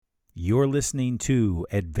You're listening to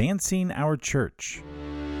Advancing Our Church.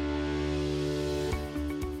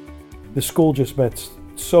 The school just meant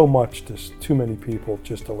so much to too many people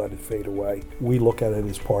just to let it fade away. We look at it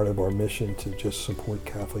as part of our mission to just support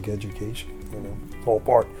Catholic education, all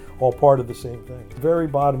part of the same thing. At the very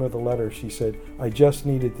bottom of the letter, she said, "I just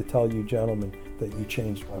needed to tell you gentlemen that you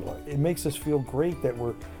changed my life." It makes us feel great that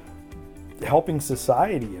we're helping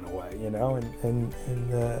society in a way,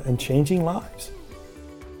 and changing lives.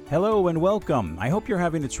 Hello and welcome. I hope you're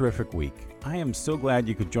having a terrific week. I am so glad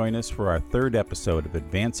you could join us for our third episode of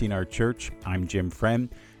Advancing Our Church. I'm Jim Friend,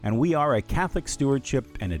 and we are a Catholic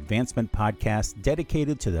stewardship and advancement podcast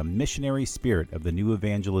dedicated to the missionary spirit of the new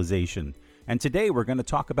evangelization. And today we're going to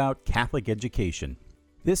talk about Catholic education.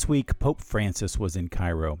 This week, Pope Francis was in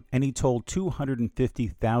Cairo, and he told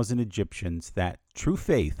 250,000 Egyptians that true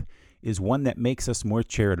faith is one that makes us more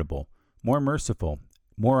charitable, more merciful,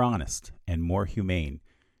 more honest, and more humane.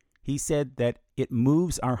 He said that it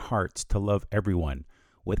moves our hearts to love everyone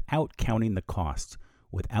without counting the cost,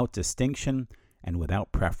 without distinction, and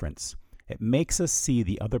without preference. It makes us see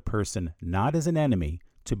the other person not as an enemy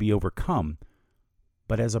to be overcome,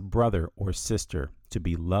 but as a brother or sister to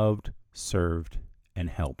be loved, served,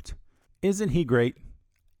 and helped. Isn't he great?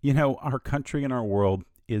 You know, our country and our world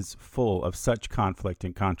is full of such conflict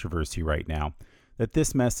and controversy right now that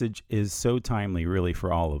this message is so timely really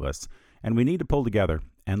for all of us. And we need to pull together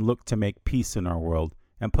and look to make peace in our world.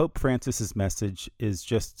 And Pope Francis's message is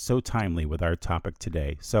just so timely with our topic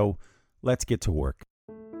today. So let's get to work.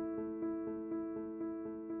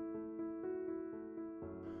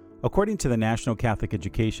 According to the National Catholic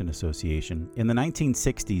Education Association, in the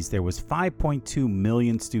 1960s, there was 5.2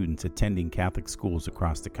 million students attending Catholic schools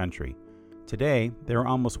across the country. Today, there are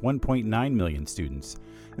almost 1.9 million students.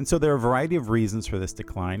 And so there are a variety of reasons for this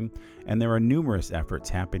decline, and there are numerous efforts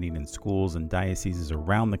happening in schools and dioceses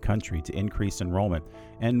around the country to increase enrollment,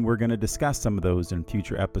 and we're going to discuss some of those in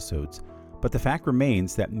future episodes. But the fact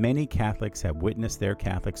remains that many Catholics have witnessed their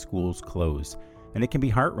Catholic schools close, and it can be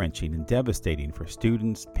heart-wrenching and devastating for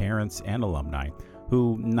students, parents, and alumni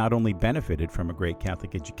who not only benefited from a great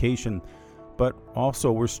Catholic education, but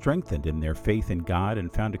also were strengthened in their faith in God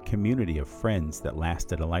and found a community of friends that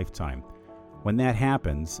lasted a lifetime. When that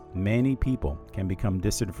happens, many people can become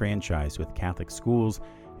disenfranchised with Catholic schools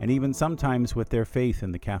and even sometimes with their faith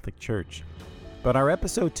in the Catholic Church. But our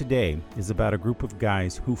episode today is about a group of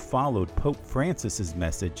guys who followed Pope Francis's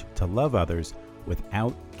message to love others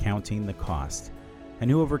without counting the cost,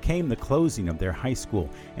 and who overcame the closing of their high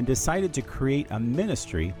school and decided to create a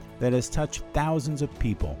ministry that has touched thousands of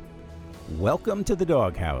people. Welcome to the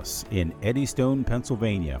Doghouse in Eddystone,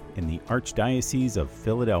 Pennsylvania, in the Archdiocese of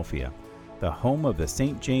Philadelphia, the home of the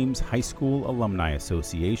St. James High School Alumni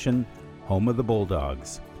Association, home of the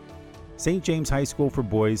Bulldogs. St. James High School for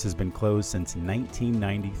Boys has been closed since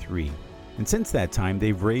 1993, and since that time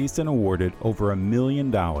they've raised and awarded over $1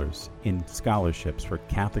 million in scholarships for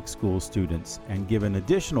Catholic school students and given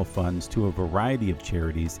additional funds to a variety of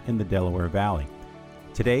charities in the Delaware Valley.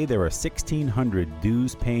 Today, there are 1,600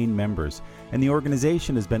 dues-paying members, and the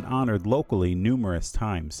organization has been honored locally numerous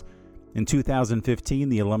times. In 2015,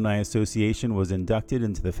 the Alumni Association was inducted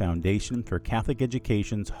into the Foundation for Catholic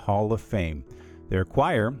Education's Hall of Fame. Their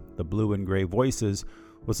choir, the Blue and Gray Voices,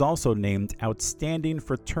 was also named Outstanding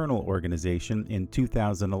Fraternal Organization in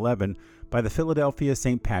 2011 by the Philadelphia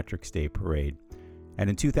St. Patrick's Day Parade. And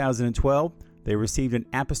in 2012, they received an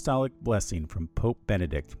apostolic blessing from Pope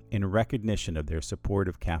Benedict in recognition of their support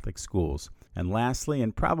of Catholic schools. And lastly,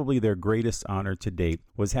 and probably their greatest honor to date,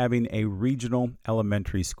 was having a regional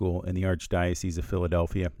elementary school in the Archdiocese of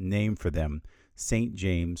Philadelphia named for them, St.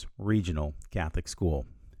 James Regional Catholic School.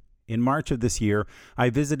 In March of this year,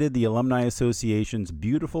 I visited the Alumni Association's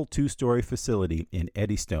beautiful two-story facility in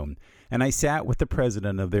Eddystone, and I sat with the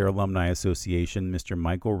president of their Alumni Association, Mr.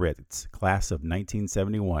 Michael Ritz, class of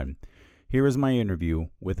 1971. Here is my interview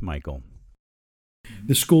with Michael.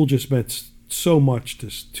 The school just meant so much to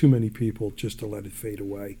too many people just to let it fade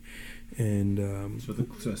away. And So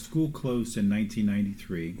the school closed in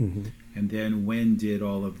 1993, and then when did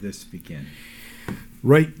all of this begin?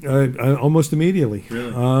 Right, almost immediately.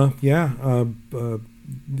 Really?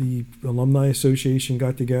 The Alumni Association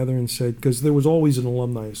got together and said, because there was always an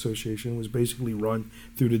Alumni Association, it was basically run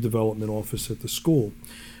through the development office at the school.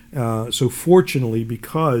 So fortunately,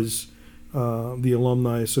 because the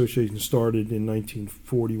Alumni Association started in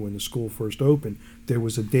 1940 when the school first opened, there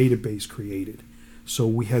was a database created. So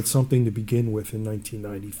we had something to begin with in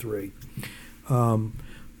 1993.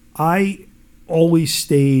 I always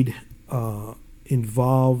stayed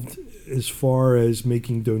involved as far as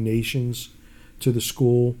making donations to the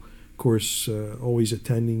school. Of course, always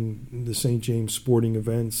attending the St. James sporting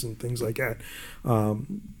events and things like that.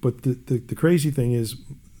 But the crazy thing is,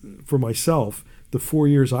 for myself, the 4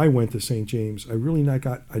 years I went to St. James, I really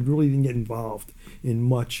didn't get involved in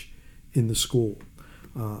much in the school.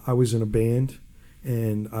 I was in a band,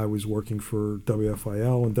 and I was working for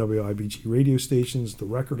WFIL and WIBG radio stations, the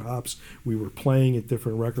record hops. We were playing at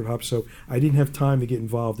different record hops, so I didn't have time to get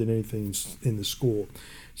involved in anything in the school.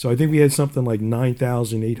 So I think we had something like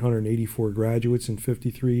 9,884 graduates in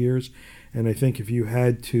 53 years, and I think if you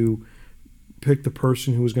had to pick the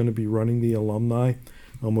person who was going to be running the alumni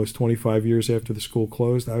almost 25 years after the school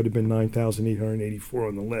closed, I would have been 9,884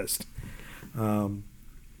 on the list.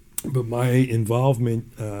 But my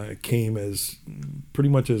involvement came as pretty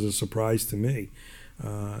much as a surprise to me.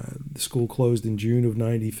 The school closed in June of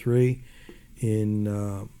 '93.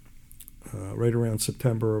 In right around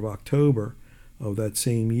September or October of that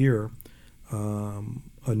same year,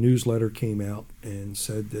 a newsletter came out and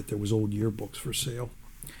said that there was old yearbooks for sale.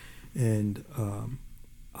 And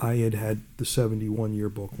I had the 71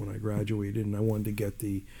 yearbook when I graduated, and I wanted to get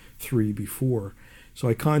the 3 before. So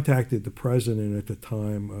I contacted the president at the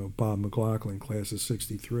time, Bob McLaughlin, class of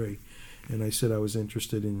 '63, and I said I was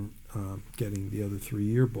interested in getting the other 3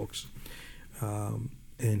 yearbooks.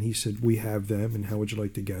 And he said, we have them, and how would you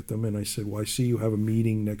like to get them? And I said, well, I see you have a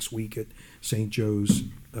meeting next week at St. Joe's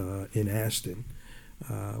in Aston,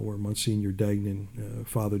 where Monsignor Degnan,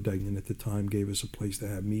 Father Degnan at the time, gave us a place to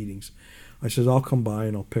have meetings. I said, I'll come by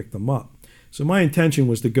and I'll pick them up. So my intention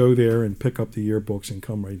was to go there and pick up the yearbooks and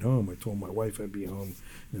come right home. I told my wife I'd be home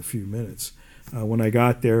in a few minutes. When I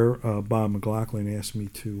got there, Bob McLaughlin asked me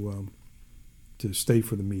to stay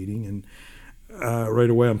for the meeting, and right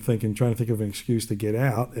away I'm trying to think of an excuse to get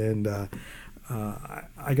out. And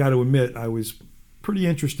I got to admit, I was pretty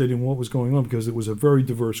interested in what was going on because it was a very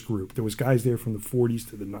diverse group. There was guys there from the 40s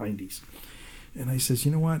to the 90s. And I says,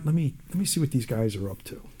 you know what, let me see what these guys are up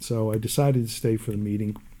to. So I decided to stay for the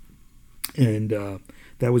meeting. And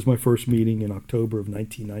that was my first meeting in October of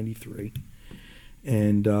 1993.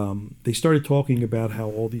 And they started talking about how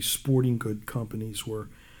all these sporting good companies were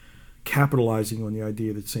capitalizing on the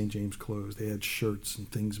idea that St. James closed. They had shirts and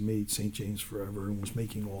things made St. James forever and was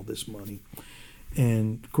making all this money.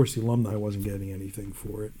 And, of course, the alumni wasn't getting anything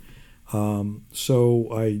for it. So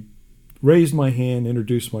I raised my hand,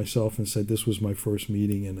 introduced myself, and said this was my first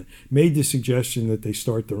meeting, and made the suggestion that they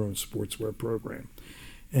start their own sportswear program.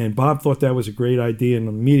 And Bob thought that was a great idea and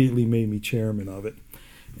immediately made me chairman of it.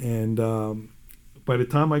 And by the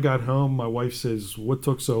time I got home, my wife says, what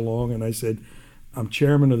took so long? And I said, I'm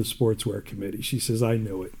chairman of the sportswear committee. She says, I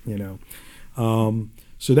knew it, you know.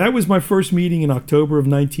 So that was my first meeting in October of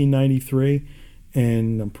 1993.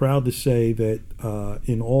 And I'm proud to say that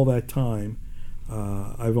in all that time,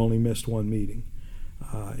 I've only missed one meeting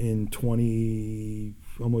in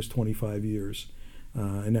almost 25 years.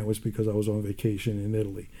 And that was because I was on vacation in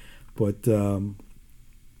Italy. But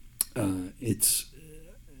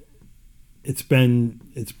it's been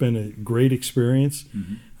a great experience.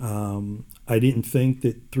 Mm-hmm. I didn't think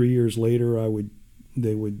that 3 years later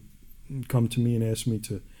they would come to me and ask me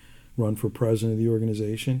to run for president of the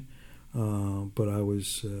organization. But I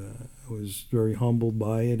was very humbled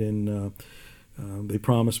by it, and they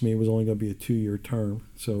promised me it was only going to be a 2-year term.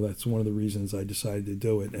 So that's one of the reasons I decided to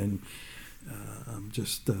do it. And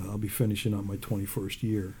I'll be finishing up my 21st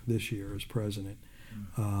year this year as president.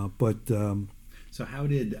 So how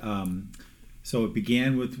did so it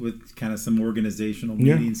began with kind of some organizational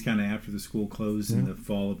meetings kind of after the school closed in the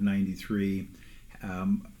fall of '93.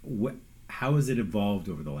 How has it evolved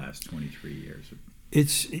over the last 23 years?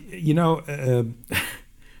 It's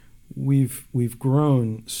we've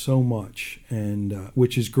grown so much, and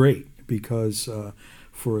which is great because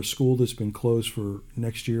for a school that's been closed for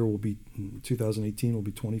next year 2018 will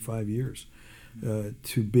be 25 years.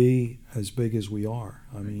 To be as big as we are.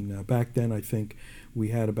 I mean, back then I think we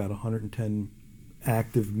had about 110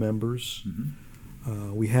 active members.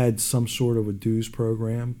 Mm-hmm. We had some sort of a dues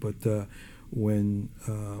program, but when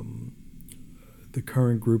the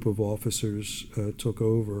current group of officers took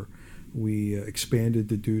over, we expanded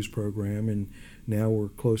the dues program, and now we're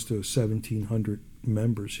close to 1,700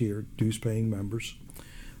 members here, dues-paying members.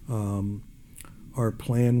 Our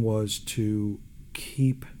plan was to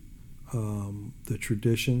keep the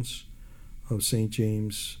traditions of St.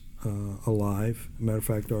 James alive. As a matter of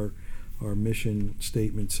fact, our mission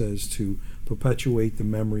statement says to perpetuate the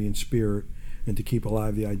memory and spirit and to keep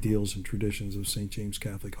alive the ideals and traditions of St. James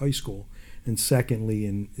Catholic High School. And secondly,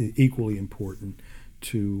 and equally important,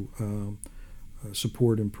 to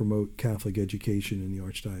support and promote Catholic education in the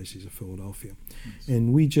Archdiocese of Philadelphia. Nice.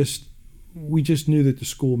 And we just knew that the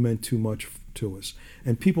school meant too much to us.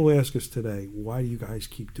 And people ask us today, why do you guys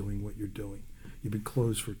keep doing what you're doing? You've been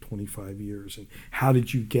closed for 25 years, and how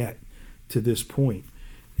did you get to this point?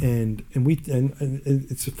 And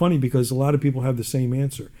it's funny because a lot of people have the same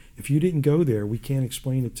answer. If you didn't go there, we can't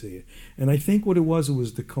explain it to you. And I think what it was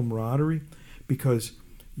the camaraderie, because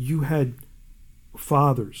you had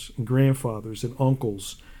fathers and grandfathers and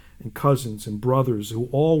uncles and cousins and brothers who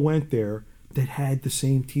all went there that had the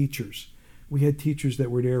same teachers. We had teachers that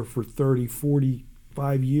were there for 30,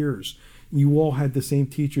 45 years. You all had the same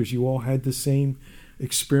teachers. You all had the same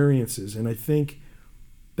experiences. And I think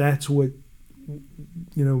that's what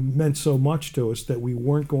meant so much to us, that we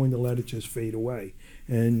weren't going to let it just fade away.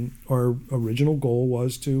 And our original goal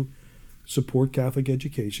was to support Catholic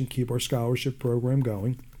education, keep our scholarship program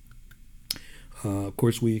going. Of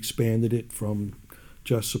course, we expanded it from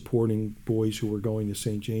just supporting boys who were going to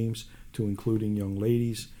St. James to including young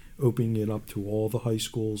ladies, opening it up to all the high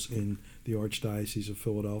schools in the Archdiocese of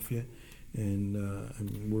Philadelphia.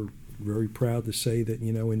 And we're very proud to say that,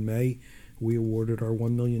 in May, we awarded our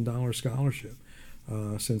 $1 million scholarship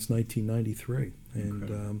since 1993.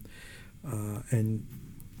 And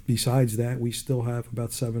besides that, we still have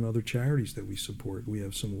about 7 other charities that we support. We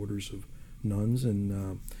have some orders of nuns,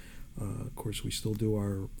 and of course, we still do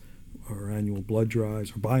our annual blood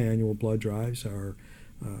drives, our biannual blood drives, our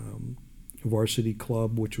Varsity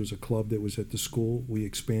Club, which was a club that was at the school. We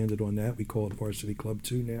expanded on that. We call it Varsity Club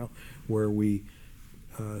 2 now, where we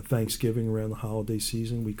Thanksgiving, around the holiday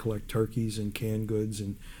season, we collect turkeys and canned goods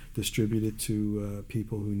and distribute it to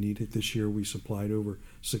people who need it. This year we supplied over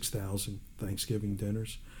 6,000 Thanksgiving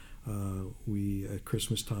dinners. At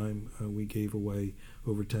Christmas time, we gave away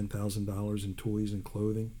over $10,000 in toys and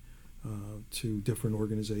clothing to different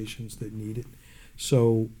organizations that need it.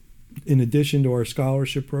 So in addition to our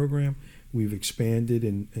scholarship program, we've expanded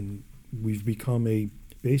and we've become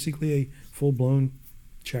basically a full-blown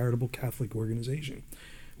charitable Catholic organization.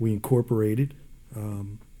 We incorporated.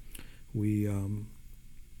 We run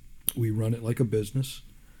it like a business.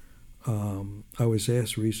 I was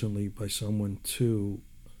asked recently by someone too,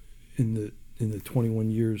 in the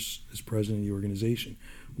 21 years as president of the organization,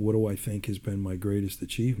 what do I think has been my greatest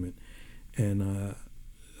achievement? And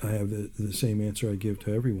I have the same answer I give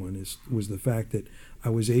to everyone, was the fact that I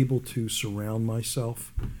was able to surround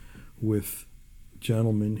myself with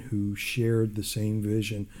gentlemen who shared the same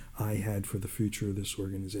vision I had for the future of this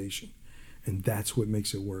organization. And that's what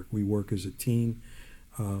makes it work. We work as a team.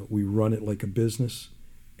 We run it like a business,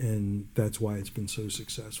 and that's why it's been so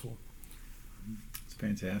successful. It's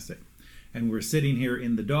fantastic. And we're sitting here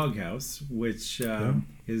in the Doghouse, which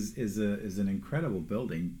is an incredible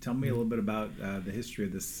building. Tell me a little bit about the history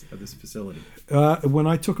of this facility. When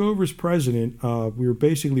I took over as president, we were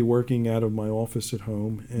basically working out of my office at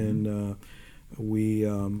home, and we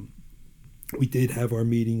did have our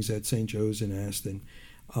meetings at St. Joe's in Aston.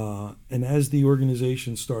 And as the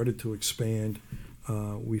organization started to expand,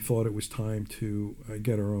 we thought it was time to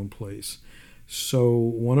get our own place. So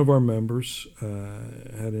one of our members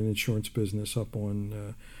had an insurance business up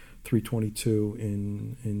on 322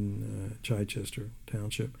 in Chichester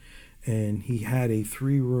Township, and he had an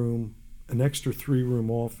extra 3-room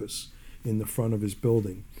office in the front of his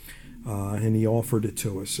building, and he offered it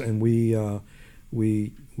to us. And we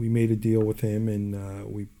made a deal with him, and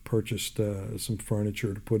we purchased some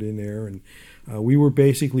furniture to put in there, and we were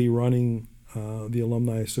basically running the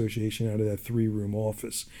Alumni Association out of that 3-room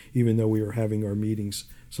office, even though we were having our meetings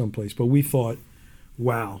someplace. But we thought,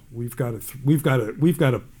 wow, we've got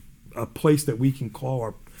a place that we can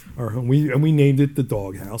call our home. We named it the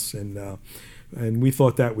Doghouse, and we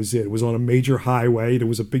thought that was it. It was on a major highway. There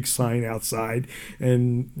was a big sign outside,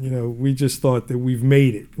 and we just thought that we've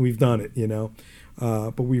made it, we've done it,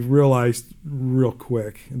 But we realized real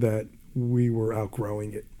quick that we were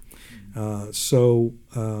outgrowing it. So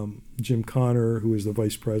Jim Connor, who is the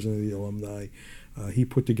vice president of the alumni, he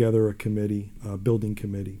put together a building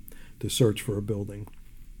committee to search for a building.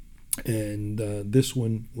 And this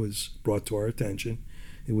one was brought to our attention.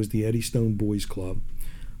 It was the Eddystone Boys Club.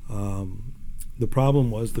 The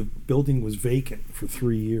problem was the building was vacant for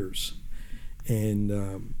 3 years.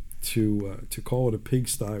 And to call it a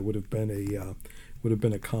pigsty would have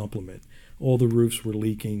been a compliment. All the roofs were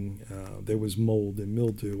leaking. There was mold and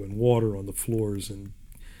mildew and water on the floors, and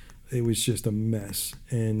it was just a mess.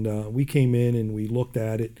 And we came in and we looked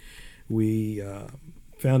at it. We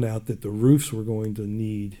found out that the roofs were going to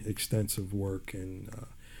need extensive work. And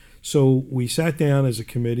so we sat down as a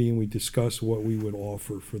committee and we discussed what we would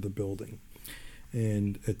offer for the building.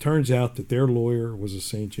 And it turns out that their lawyer was a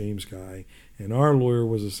St. James guy, and our lawyer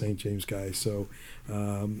was a St. James guy. So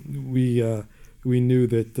we knew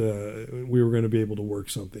that we were going to be able to work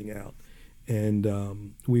something out.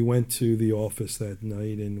 And we went to the office that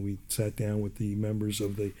night, and we sat down with the members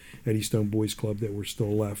of the Eddystone Boys Club that were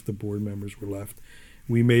still left. The board members were left.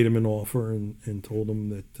 We made them an offer and told them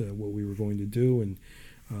that what we were going to do and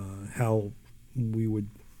how we would,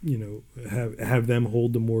 have them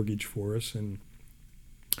hold the mortgage for us. And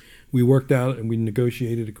we worked out and we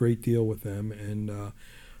negotiated a great deal with them, and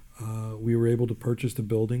we were able to purchase the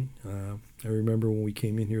building. I remember when we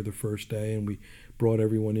came in here the first day and we brought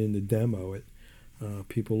everyone in to demo it.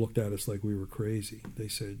 People looked at us like we were crazy. They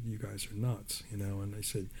said, "You guys are nuts," and I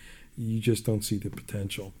said, "You just don't see the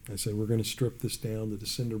potential." I said, "We're going to strip this down to the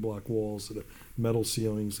cinder block walls, to the metal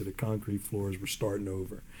ceilings, to the concrete floors. We're starting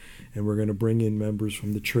over. And we're going to bring in members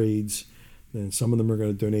from the trades, and some of them are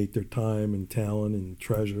going to donate their time and talent and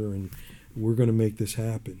treasure, and we're going to make this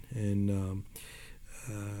happen." And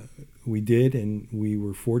we did, and we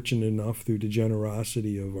were fortunate enough through the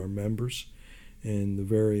generosity of our members and the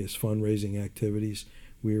various fundraising activities,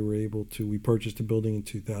 we purchased the building in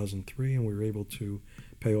 2003, and we were able to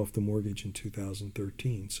pay off the mortgage in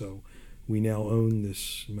 2013. So we now own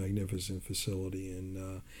this magnificent facility,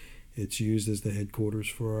 and it's used as the headquarters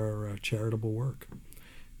for our charitable work.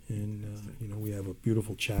 And we have a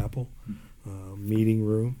beautiful chapel, meeting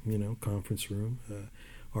room, conference room.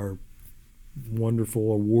 Our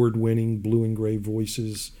wonderful award-winning Blue and Gray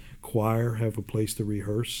Voices choir have a place to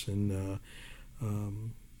rehearse, and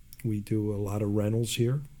we do a lot of rentals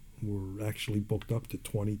here. We're actually booked up to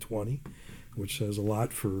 2020, which says a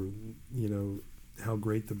lot for how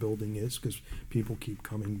great the building is, because people keep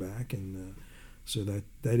coming back, and so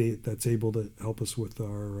that's able to help us with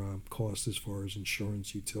our costs as far as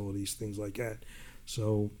insurance, utilities, things like that.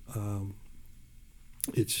 So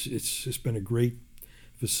it's just been a great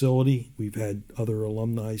facility. We've had other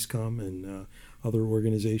alumni come and other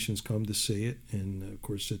organizations come to see it, and of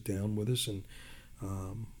course sit down with us and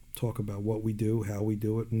talk about what we do, how we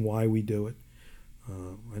do it, and why we do it.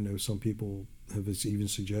 I know some people have even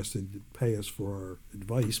suggested to pay us for our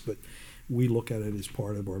advice, but we look at it as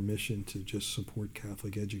part of our mission to just support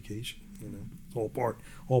Catholic education. It's all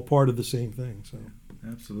part of the same thing. So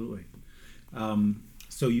absolutely.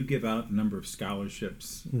 So you give out a number of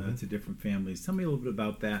scholarships to different families. Tell me a little bit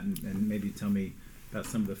about that, and maybe tell me about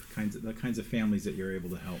some of the kinds of families that you're able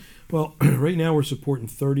to help. Well, right now we're supporting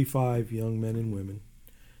 35 young men and women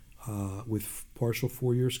with partial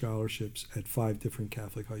 4-year scholarships at 5 different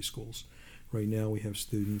Catholic high schools. Right now we have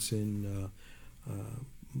students in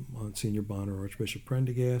Monsignor Bonner, Archbishop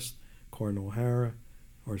Prendergast, Cardinal O'Hara,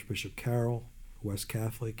 Archbishop Carroll, West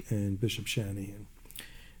Catholic, and Bishop Shanahan.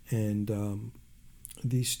 And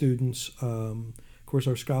these students, of course,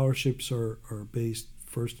 our scholarships are based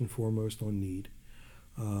first and foremost on need.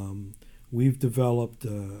 We've developed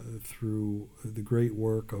through the great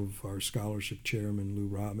work of our scholarship chairman, Lou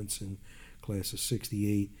Robinson, class of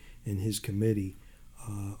 68, and his committee,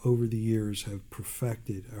 over the years have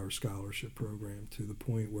perfected our scholarship program to the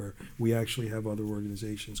point where we actually have other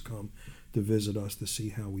organizations come to visit us to see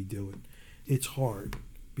how we do it. It's hard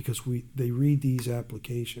because they read these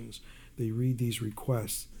applications, they read these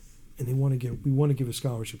requests, and we want to give a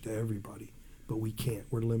scholarship to everybody, but we can't.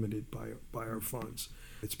 We're limited by our funds.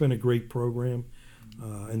 It's been a great program,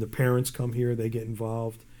 and the parents come here, they get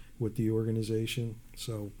involved with the organization.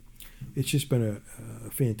 So it's just been a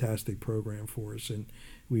fantastic program for us, and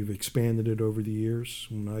we've expanded it over the years.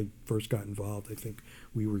 When I first got involved, I think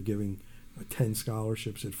we were giving 10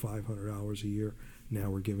 scholarships at $500 a year. Now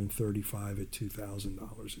we're giving 35 at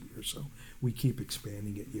 $2,000 a year. So we keep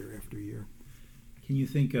expanding it year after year. Can you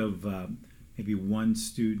think of maybe one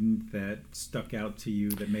student that stuck out to you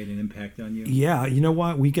that made an impact on you? Yeah, you know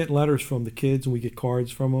what? We get letters from the kids, and we get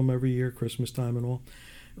cards from them every year, Christmas time and all.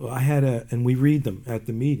 Well, and we read them at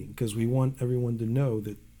the meeting because we want everyone to know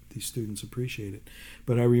that these students appreciate it.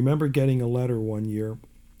 But I remember getting a letter one year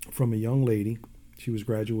from a young lady. She was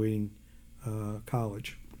graduating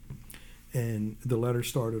college. And the letter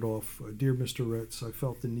started off, "Dear Mr. Ritz, I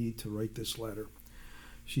felt the need to write this letter."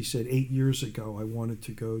 She said, 8 years ago, I wanted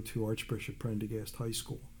to go to Archbishop Prendergast High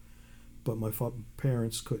School, but my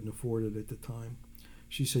parents couldn't afford it at the time.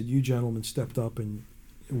 She said, "You gentlemen stepped up and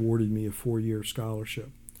awarded me a 4-year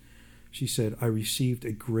scholarship." She said, "I received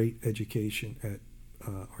a great education at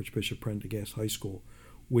Archbishop Prendergast High School,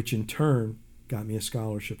 which in turn got me a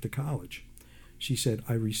scholarship to college." She said,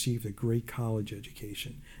 "I received a great college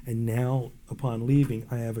education, and now, upon leaving,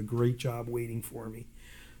 I have a great job waiting for me."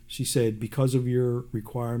 She said, "Because of your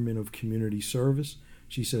requirement of community service,"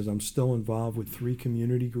 She says, I'm still involved with 3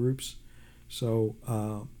 community groups. So,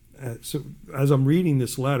 so as I'm reading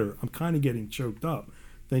this letter, I'm kind of getting choked up,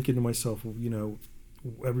 thinking to myself, well,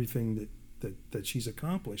 everything that she's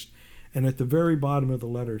accomplished. And at the very bottom of the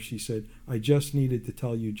letter, she said, I just needed to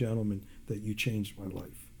tell you, gentlemen, that you changed my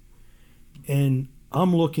life. And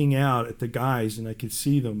I'm looking out at the guys, and I could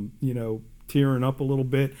see them, tearing up a little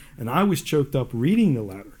bit. And I was choked up reading the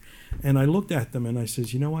letter. And I looked at them and I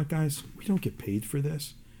says, you know what, guys, we don't get paid for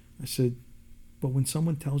this. I said, but when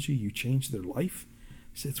someone tells you you changed their life,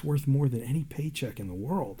 I said, it's worth more than any paycheck in the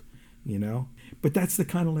world, But that's the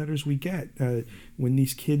kind of letters we get when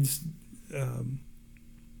these kids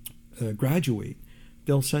graduate.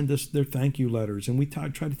 They'll send us their thank you letters, and we try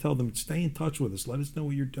to tell them, stay in touch with us. Let us know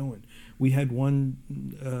what you're doing. We had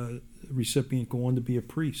one recipient go on to be a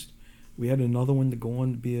priest. We had another one to go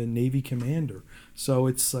on to be a Navy commander. So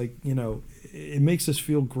it's like, it makes us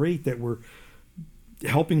feel great that we're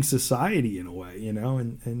helping society in a way,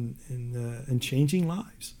 and changing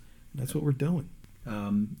lives. That's what we're doing.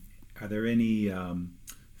 Are there any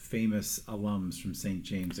famous alums from St.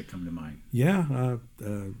 James that come to mind? Yeah,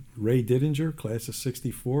 Ray Didinger, class of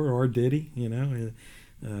 '64, R. Diddy,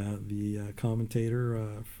 the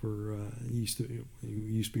commentator for he used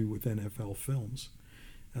to be with NFL Films.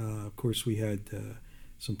 Of course, we had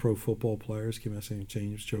some pro football players came out of St.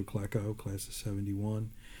 James. Joe Klecko, class of '71.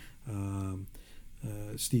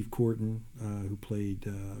 Steve Corton, who played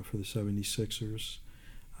for the 76ers,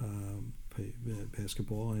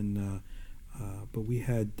 basketball, and but we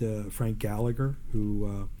had Frank Gallagher,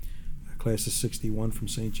 who class of '61 from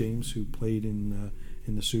St. James, who played in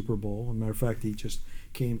the Super Bowl. As a matter of fact, he just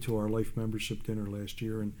came to our life membership dinner last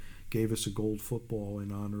year and gave us a gold football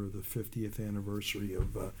in honor of the 50th anniversary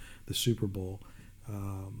of the Super Bowl.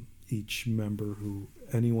 Each member,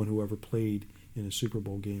 anyone who ever played in a Super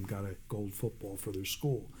Bowl game, got a gold football for their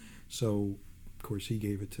school. So, of course, he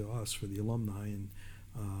gave it to us for the alumni, and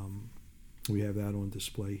we have that on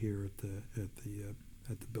display here at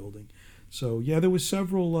the building. So yeah, there was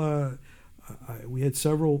several. We had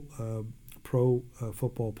several pro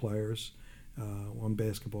football players, one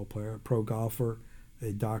basketball player, a pro golfer,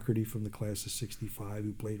 Ed Doherty from the class of '65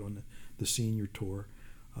 who played on the senior tour,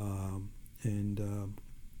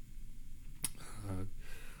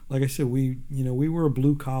 like I said, we were a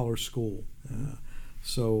blue collar school,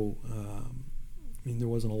 so there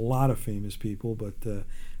wasn't a lot of famous people, but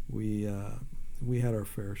we had our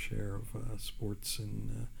fair share of sports,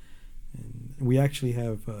 and we actually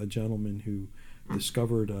have a gentleman who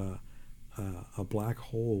discovered a black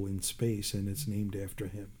hole in space, and it's named after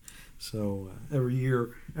him. So every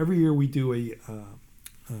year we do a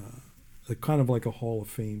kind of like a Hall of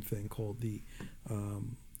Fame thing called the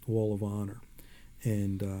Wall of Honor,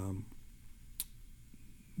 and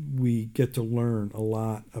we get to learn a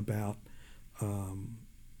lot about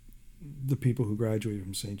the people who graduated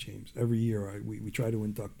from St. James. Every year we try to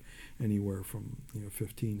induct anywhere from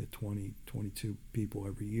 15 to 20, 22 people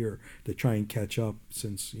every year to try and catch up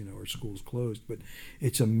since our school's closed. But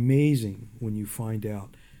it's amazing when you find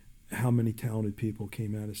out how many talented people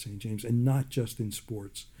came out of St. James, and not just in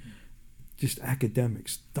sports, just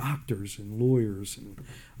academics, doctors and lawyers, and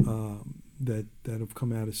that have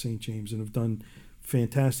come out of St. James and have done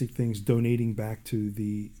fantastic things, donating back to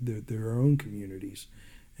their own communities.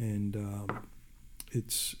 And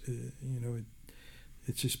it's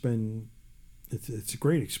just been it's a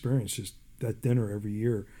great experience. Just that dinner every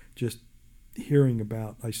year, just hearing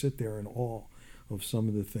about. I sit there in awe of some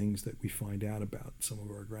of the things that we find out about some of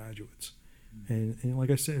our graduates. And like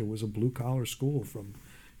I said, it was a blue collar school from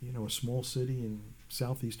a small city in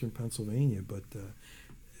southeastern Pennsylvania, but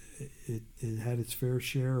it had its fair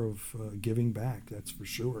share of giving back. That's for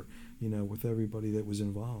sure. With everybody that was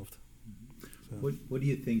involved. So. What do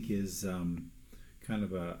you think is kind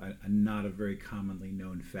of a not a very commonly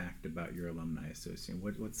known fact about your alumni association?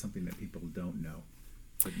 What's something that people don't know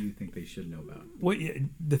that you think they should know about?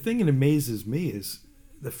 The thing that amazes me is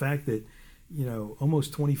the fact that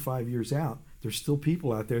almost 25 years out, there's still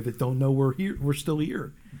people out there that don't know we're here. We're still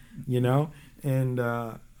here, And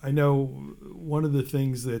I know one of the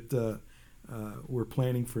things that we're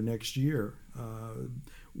planning for next year.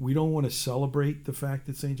 We don't want to celebrate the fact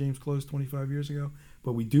that St. James closed 25 years ago,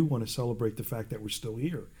 but we do want to celebrate the fact that we're still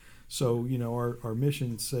here. So, our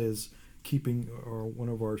mission says one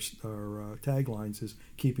of our taglines is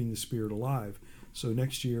keeping the spirit alive. So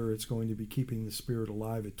next year it's going to be keeping the spirit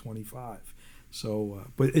alive at 25. So,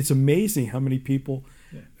 but it's amazing how many people,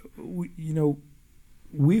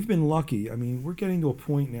 we've been lucky. I mean, we're getting to a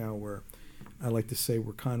point now where I like to say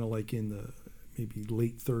we're kind of like in the maybe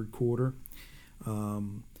late third quarter.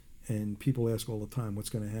 And people ask all the time, what's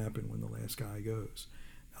going to happen when the last guy goes?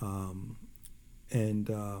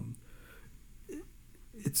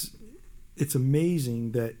 It's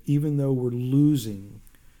amazing that even though we're losing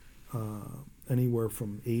anywhere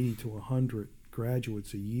from 80 to 100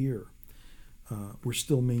 graduates a year, we're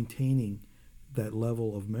still maintaining that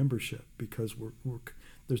level of membership, because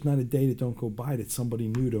there's not a day that don't go by that somebody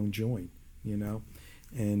new don't join,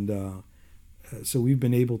 and so we've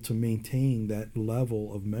been able to maintain that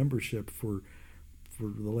level of membership for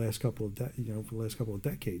the last couple of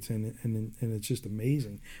decades, and it's just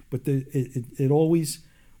amazing. But it always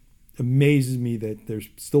amazes me that there's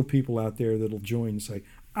still people out there that'll join and say,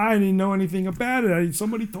 I didn't know anything about it.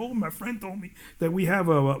 Somebody told me, my friend told me that we have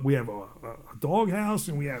a doghouse,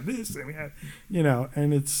 and we have this, and we have,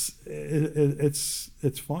 and it's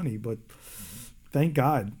funny, but thank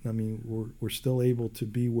God. I mean, we're still able to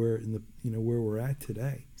be where we're at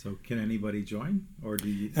today. So can anybody join, or do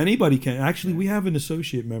you? Anybody can. Actually, we have an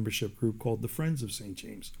associate membership group called the Friends of St.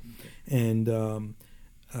 James, and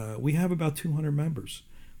we have about 200 members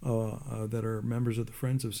that are members of the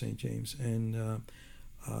Friends of St. James, and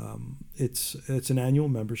it's an annual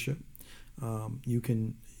membership.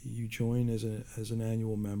 You join as an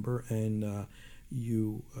annual member, and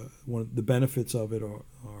one of the benefits of it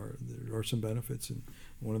there are some benefits, and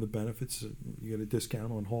one of the benefits, you get a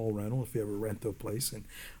discount on hall rental if you ever rent a place, and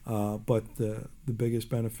but the biggest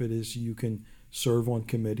benefit is you can serve on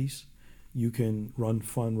committees, you can run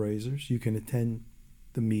fundraisers, you can attend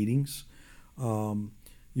the meetings.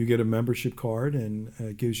 You get a membership card, and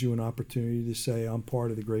it gives you an opportunity to say, I'm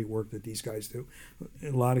part of the great work that these guys do.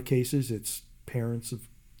 In a lot of cases, it's parents of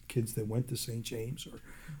kids that went to St. James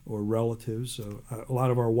or relatives. So a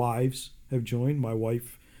lot of our wives have joined. My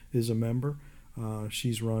wife is a member.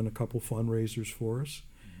 She's run a couple fundraisers for us.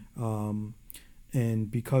 And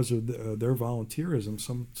because of their volunteerism,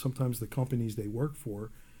 sometimes the companies they work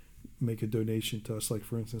for make a donation to us. Like,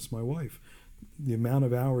 for instance, my wife. The amount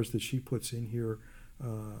of hours that she puts in here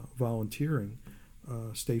volunteering,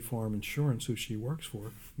 State Farm Insurance, who she works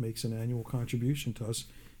for, makes an annual contribution to us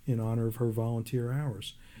in honor of her volunteer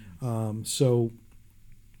hours. So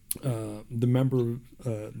the member,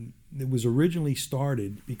 it was originally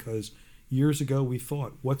started because years ago we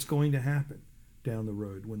thought, what's going to happen down the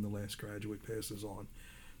road when the last graduate passes on?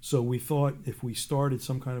 So we thought if we started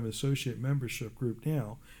some kind of associate membership group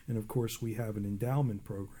now, and of course we have an endowment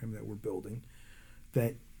program that we're building,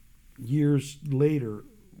 that years later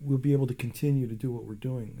we'll be able to continue to do what we're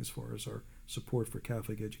doing as far as our support for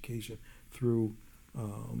Catholic education through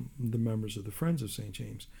the members of the Friends of St.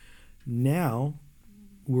 James. Now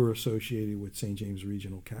we're associated with St. James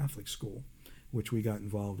Regional Catholic School, which we got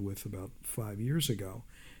involved with about 5 years ago,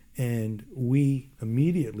 and we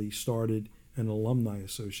immediately started an alumni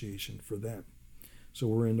association for them. So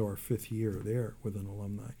we're into our 5th year there with an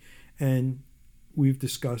alumni, and we've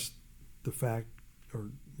discussed the fact,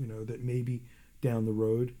 that maybe down the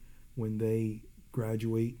road when they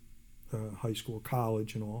graduate high school,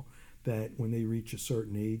 college, and all, that when they reach a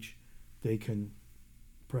certain age, they can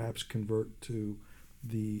perhaps convert to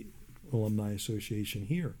the alumni association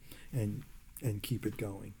here and keep it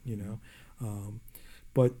going.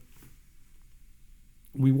 But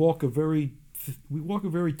we walk a very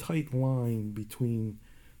tight line between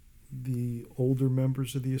the older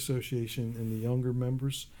members of the association and the younger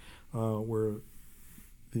members, where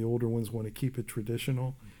the older ones want to keep it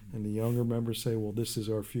traditional, and the younger members say, well, this is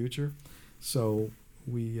our future. So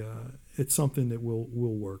it's something that we'll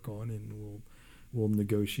work on, and we'll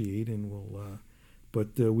negotiate, and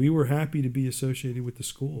but we were happy to be associated with the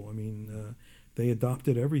school. I mean, they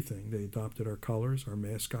adopted everything. They adopted our colors, our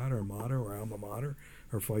mascot, our motto, our alma mater,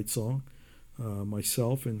 our fight song.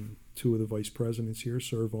 Myself and 2 of the vice presidents here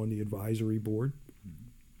serve on the advisory board.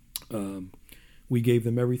 We gave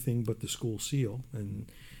them everything but the school seal, and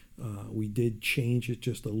we did change it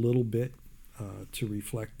just a little bit to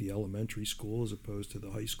reflect the elementary school as opposed to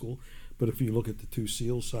the high school. But if you look at the 2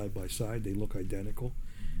 seals side by side, they look identical.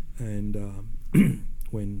 And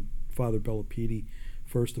when Father Bellapiti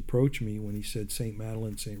first approached me, when he said St.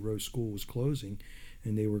 Madeline St. Rose School was closing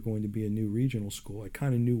and they were going to be a new regional school, I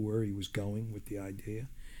kind of knew where he was going with the idea.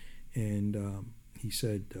 And he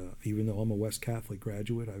said, even though I'm a West Catholic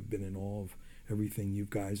graduate, I've been in awe of everything you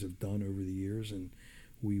guys have done over the years, and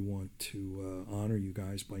we want to honor you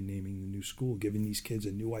guys by naming the new school, giving these kids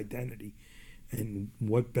a new identity. And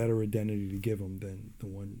what better identity to give them than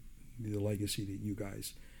the legacy that you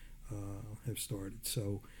guys have started.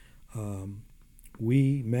 So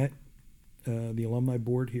we met, the alumni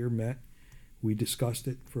board here met. We discussed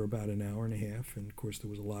it for about an hour and a half, and of course there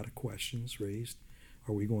was a lot of questions raised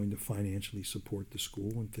Are we going to financially support the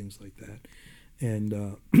school and things like that? And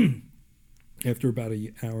after about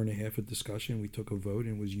an hour and a half of discussion, we took a vote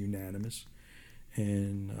and it was unanimous.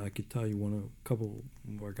 And I could tell you a couple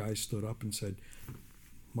of our guys stood up and said,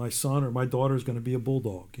 my son or my daughter is going to be a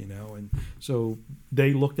Bulldog, and so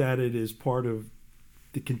they looked at it as part of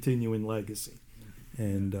the continuing legacy.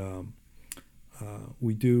 And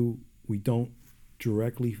we don't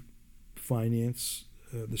directly finance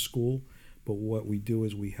the school, but what we do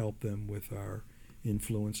is we help them with our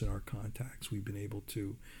influence and our contacts. We've been able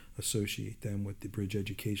to associate them with the Bridge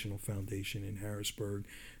Educational Foundation in Harrisburg.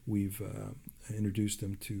 We've introduced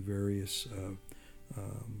them to various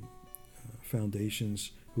foundations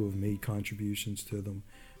who have made contributions to them.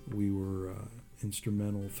 We were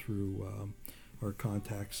instrumental through our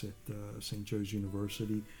contacts at St. Joe's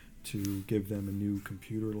University to give them a new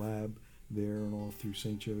computer lab there, and all through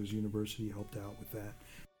St. Joe's University helped out with that.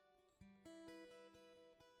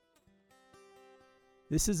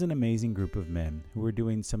 This is an amazing group of men who are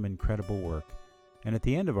doing some incredible work, and at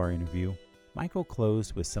the end of our interview, Michael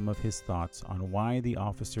closed with some of his thoughts on why the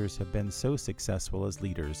officers have been so successful as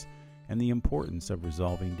leaders and the importance of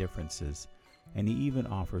resolving differences, and he even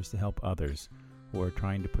offers to help others who are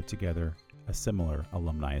trying to put together a similar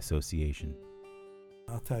alumni association.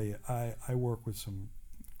 I'll tell you, I work with some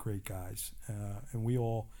great guys, and we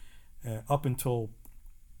all, up until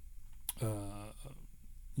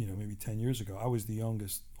maybe 10 years ago, I was the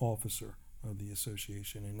youngest officer of the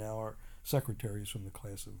association, and now our secretary is from the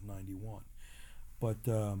class of 91. But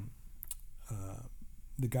the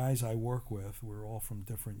guys I work with, we're all from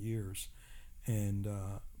different years, and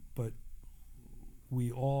but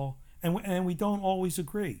we all, and we don't always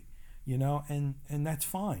agree, and that's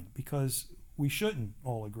fine, because we shouldn't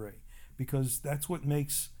all agree, because that's what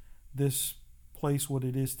makes this place what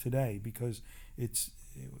it is today, because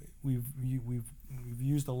we've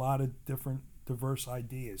used a lot of different diverse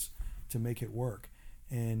ideas to make it work,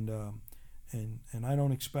 and I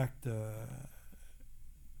don't expect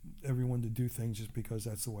everyone to do things just because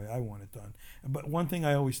that's the way I want it done. But one thing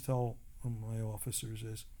I always tell my officers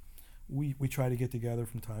is we try to get together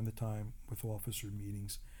from time to time with officer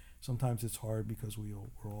meetings. Sometimes it's hard because we're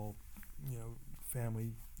all,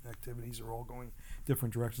 family activities are all going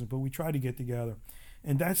different directions, but we try to get together.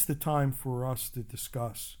 And that's the time for us to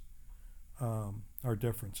discuss our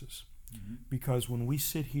differences. Mm-hmm. Because when we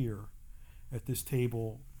sit here at this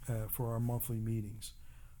table for our monthly meetings,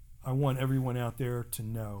 I want everyone out there to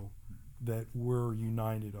know that we're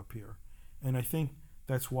united up here. And I think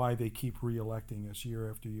that's why they keep re-electing us year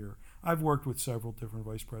after year. I've worked with several different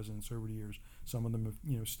vice presidents over the years. Some of them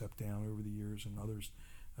have stepped down over the years, and others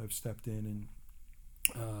have stepped in.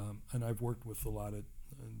 And I've worked with a lot of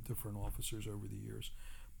different officers over the years.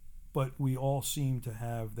 But we all seem to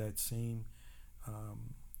have that same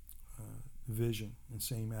vision and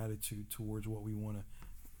same attitude towards what we want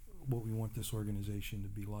this organization to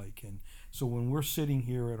be like. And so when we're sitting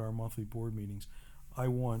here at our monthly board meetings, I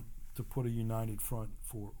want to put a united front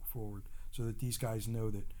forward so that these guys know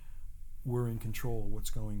that we're in control of what's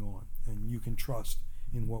going on, and you can trust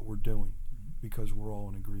in what we're doing because we're all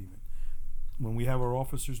in agreement. When we have our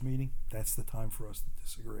officers meeting, that's the time for us to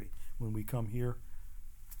disagree. When we come here,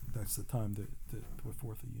 that's the time to put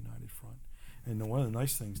forth a united front. And then one of the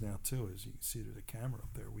nice things now too is you can see there's a camera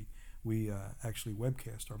up there. We actually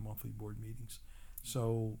webcast our monthly board meetings.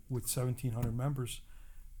 So with 1,700 members,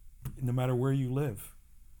 no matter where you live,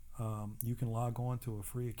 you can log on to a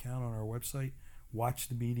free account on our website, watch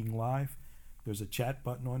the meeting live. There's a chat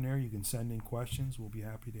button on there. You can send in questions. We'll be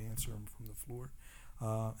happy to answer them from the floor.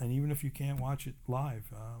 And even if you can't watch it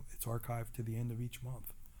live, it's archived to the end of each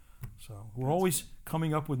month. So we're always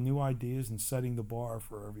coming up with new ideas and setting the bar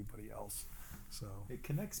for everybody else. So it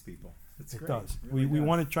connects people. It's it great. Does. It really we does.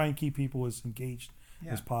 want to try and keep people as engaged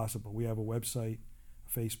as possible. We have a website,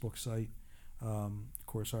 a Facebook site, of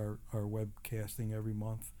course our webcasting every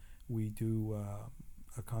month. We do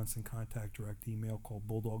a constant contact direct email called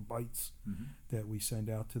Bulldog Bites that we send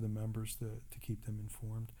out to the members to keep them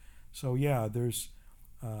informed. So there's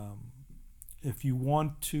if you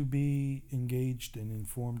want to be engaged and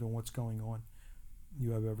informed on what's going on,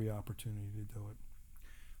 you have every opportunity to do it.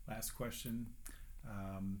 Last question.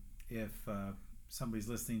 If somebody's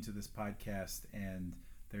listening to this podcast and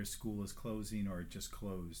their school is closing or it just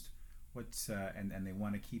closed, and they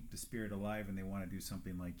want to keep the spirit alive and they want to do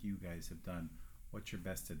something like you guys have done, what's your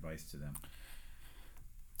best advice to them?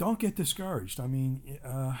 Don't get discouraged. I mean,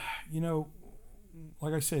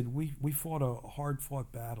 like I said, we fought a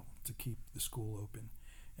hard-fought battle to keep the school open,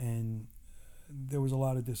 and there was a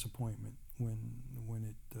lot of disappointment when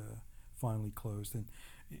it finally closed. And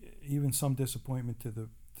even some disappointment to the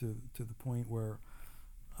point where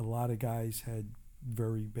a lot of guys had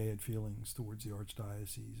very bad feelings towards the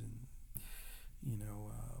archdiocese, and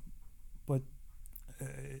but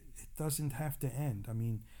it doesn't have to end. I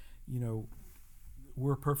mean,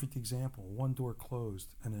 we're a perfect example. One door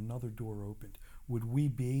closed and another door opened. Would we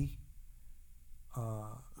be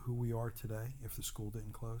who we are today if the school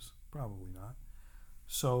didn't close? Probably not.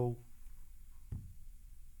 So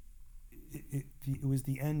it was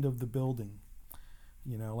the end of the building.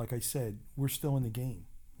 Like I said, we're still in the game.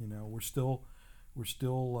 We're still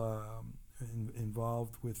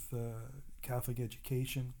involved with Catholic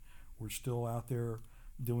education. We're still out there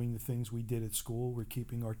doing the things we did at school. We're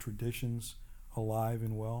keeping our traditions alive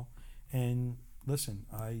and well. And listen,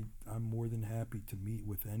 I'm more than happy to meet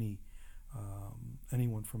with anyone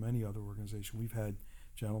from any other organization. We've had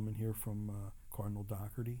gentlemen here from Cardinal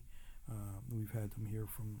Doherty. We've had them here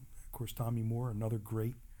from, of course, Tommy Moore, another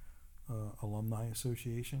great alumni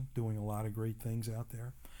association, doing a lot of great things out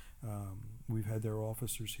there. We've had their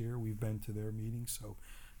officers here. We've been to their meetings. So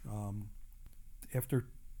after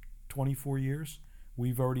 24 years,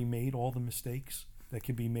 we've already made all the mistakes that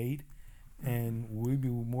can be made, and we'd be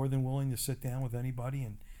more than willing to sit down with anybody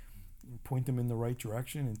and point them in the right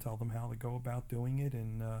direction and tell them how to go about doing it,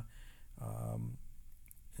 and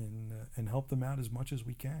help them out as much as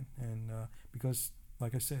we can. And because,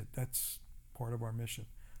 like I said, that's part of our mission,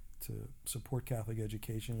 to support Catholic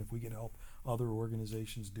education. If we can help other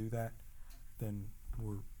organizations do that, then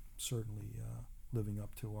we're certainly living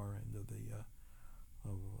up to our end of the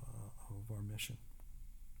of our mission.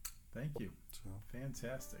 Thank you. So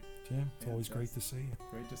fantastic. Jim, it's always great to see you.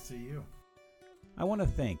 Great to see you. I want to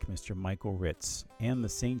thank Mr. Michael Ritz and the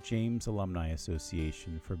St. James Alumni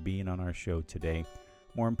Association for being on our show today.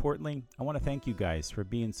 More importantly, I want to thank you guys for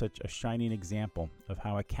being such a shining example of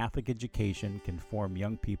how a Catholic education can form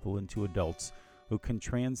young people into adults who can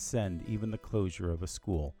transcend even the closure of a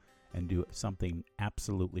school and do something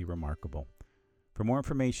absolutely remarkable. For more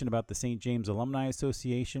information about the St. James Alumni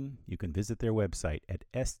Association, you can visit their website at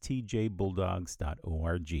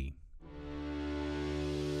stjbulldogs.org.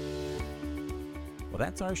 Well,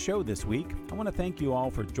 that's our show this week. I want to thank you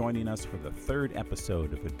all for joining us for the third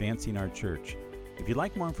episode of Advancing Our Church. If you'd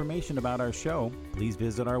like more information about our show, please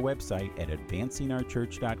visit our website at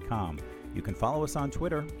advancingourchurch.com. You can follow us on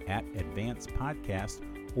Twitter at AdvancePodcast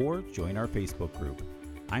or join our Facebook group.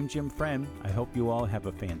 I'm Jim Friend. I hope you all have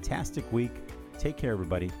a fantastic week. Take care,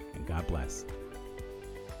 everybody, and God bless.